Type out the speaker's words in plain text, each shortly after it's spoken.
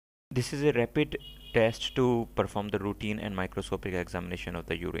This is a rapid test to perform the routine and microscopic examination of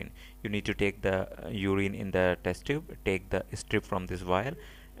the urine. You need to take the urine in the test tube, take the strip from this vial,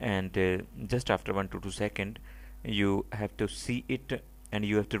 and just after 1 to 2 seconds, you have to see it and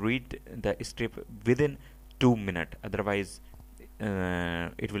you have to read the strip within 2 minutes. Otherwise,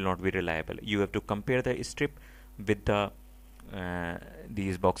 it will not be reliable. You have to compare the strip with the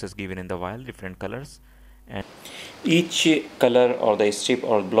these boxes given in the vial, different colors, and each color or the strip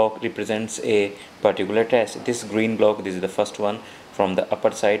or block represents a particular test. This green block, this is the first one from the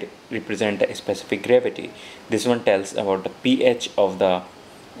upper side, represent a specific gravity. This one tells about the pH of the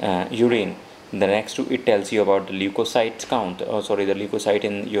urine. The next to it tells you about the leukocytes count, the leukocyte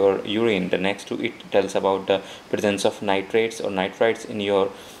in your urine. The next to it tells about the presence of nitrates or nitrites in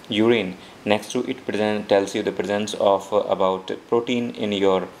your urine. Next to it tells you the presence of about protein in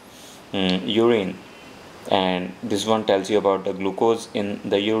your urine. And this one tells you about the glucose in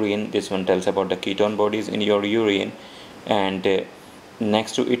the urine. This one tells about the ketone bodies in your urine. And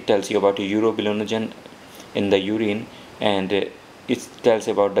next to it tells you about urobilinogen in the urine. And it tells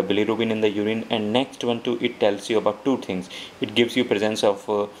about the bilirubin in the urine. And next one to it tells you about two things. It gives you presence of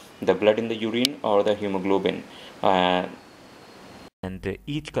the blood in the urine or the hemoglobin. And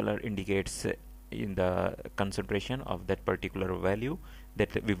each color indicates in the concentration of that particular value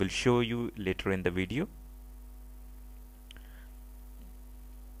that we will show you later in the video.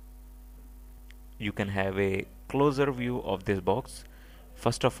 You can have a closer view of this box.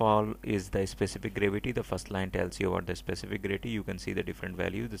 First of all is the specific gravity. The first line tells you about the specific gravity. You can see the different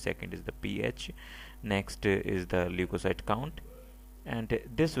values. The second is the pH. Next is the leukocyte count. And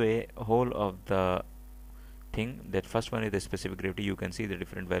this way, whole of the thing, that first one is the specific gravity. You can see the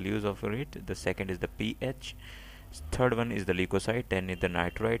different values of it. The second is the pH. Third one is the leukocyte. Then is the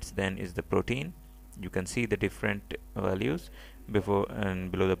nitrites. Then is the protein. You can see the different values. Before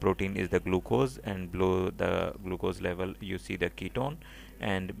and below the protein is the glucose, and below the glucose level you see the ketone,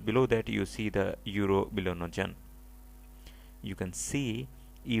 and below that you see the urobilinogen. You can see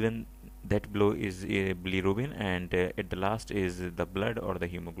even that below is bilirubin, and at the last is the blood or the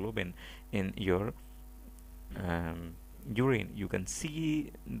hemoglobin in your urine. You can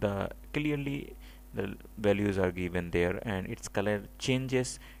see the clearly the values are given there, and its color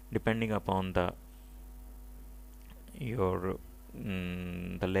changes depending upon the your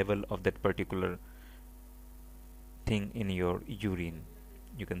the level of that particular thing in your urine.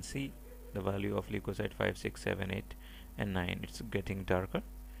 You can see the value of leukocyte 5, 6, 7, 8 and 9. It's getting darker.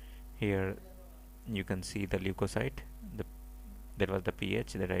 Here you can see the leukocyte, that was the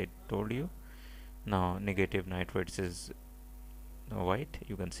pH that I told you. Now negative nitrates is white.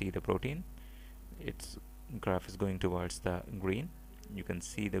 You can see the protein, its graph is going towards the green. You can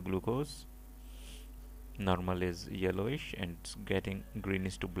see the glucose, normal is yellowish and it's getting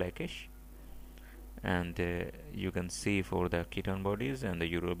greenish to blackish. And you can see for the ketone bodies and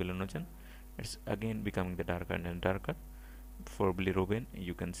the urobilinogen, it's again becoming the darker and darker. For bilirubin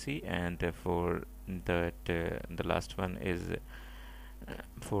you can see, and for that the last one is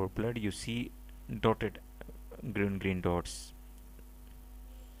for blood, you see dotted green dots.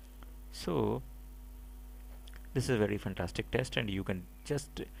 So this is a very fantastic test, and you can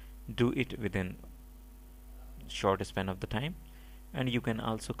just do it within short span of the time. And you can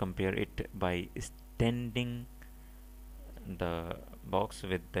also compare it by standing the box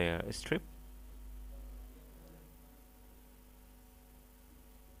with the strip.